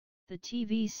The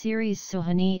TV series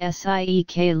Suhani Si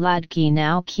Ek Ladki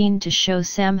now keen to show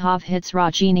Sambhav hits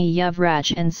Ragini.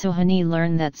 Yuvraaj and Suhani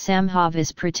learn that Sambhav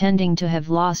is pretending to have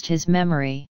lost his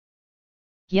memory.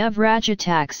 Yuvraj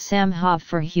attacks Sambhav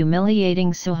for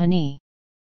humiliating Suhani.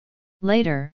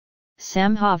 Later,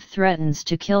 Sambhav threatens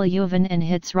to kill Yuvan and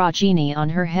hits Ragini on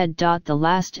her head. The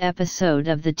last episode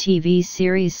of the TV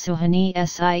series Suhani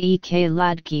Si Ek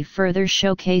Ladki further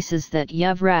showcases that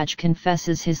Yuvraj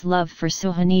confesses his love for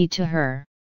Suhani to her.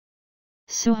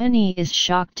 Suhani is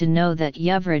shocked to know that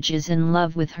Yuvraj is in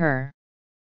love with her.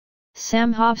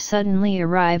 Sambhav suddenly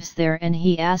arrives there and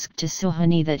he asks to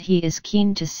Suhani that he is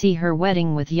keen to see her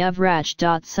wedding with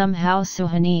Yuvraaj. Somehow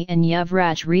Suhani and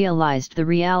Yuvraj realized the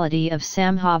reality of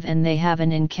Sambhav and they have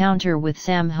an encounter with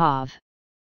Sambhav.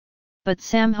 But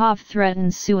Sambhav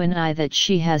threatens Suhan I that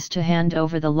she has to hand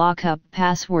over the lockup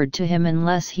password to him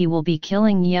unless he will be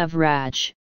killing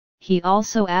Yuvraj. He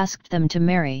also asked them to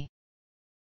marry.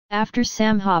 After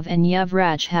Sambhav and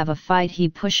Yuvraj have a fight, he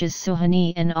pushes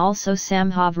Suhani and also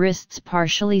Sambhav wrists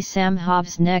partially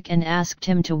Sambhav's neck and asked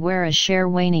him to wear a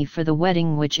Sherwani for the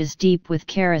wedding, which is deep with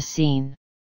kerosene.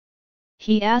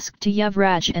 He asked to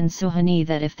Yuvraj and Suhani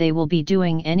that if they will be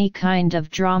doing any kind of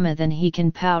drama then he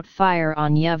can pout fire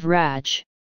on Yuvraj.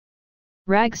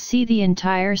 Rags see the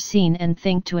entire scene and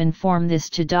think to inform this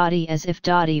to .The as if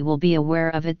 .The will be aware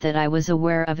of it, that I was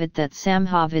aware of it, that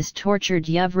Sambhav is tortured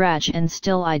Yuvraj and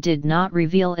still I did not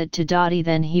reveal it to .The,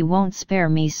 then he won't spare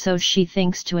me, so she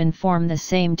thinks to inform the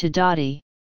same to .The.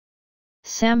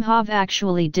 Sambhav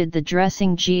actually did the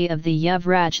dressing of the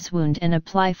Yuvraj's wound and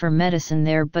apply for medicine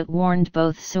there, but warned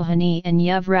both Suhani and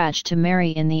Yuvraj to marry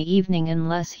in the evening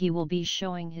unless he will be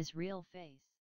showing his real face.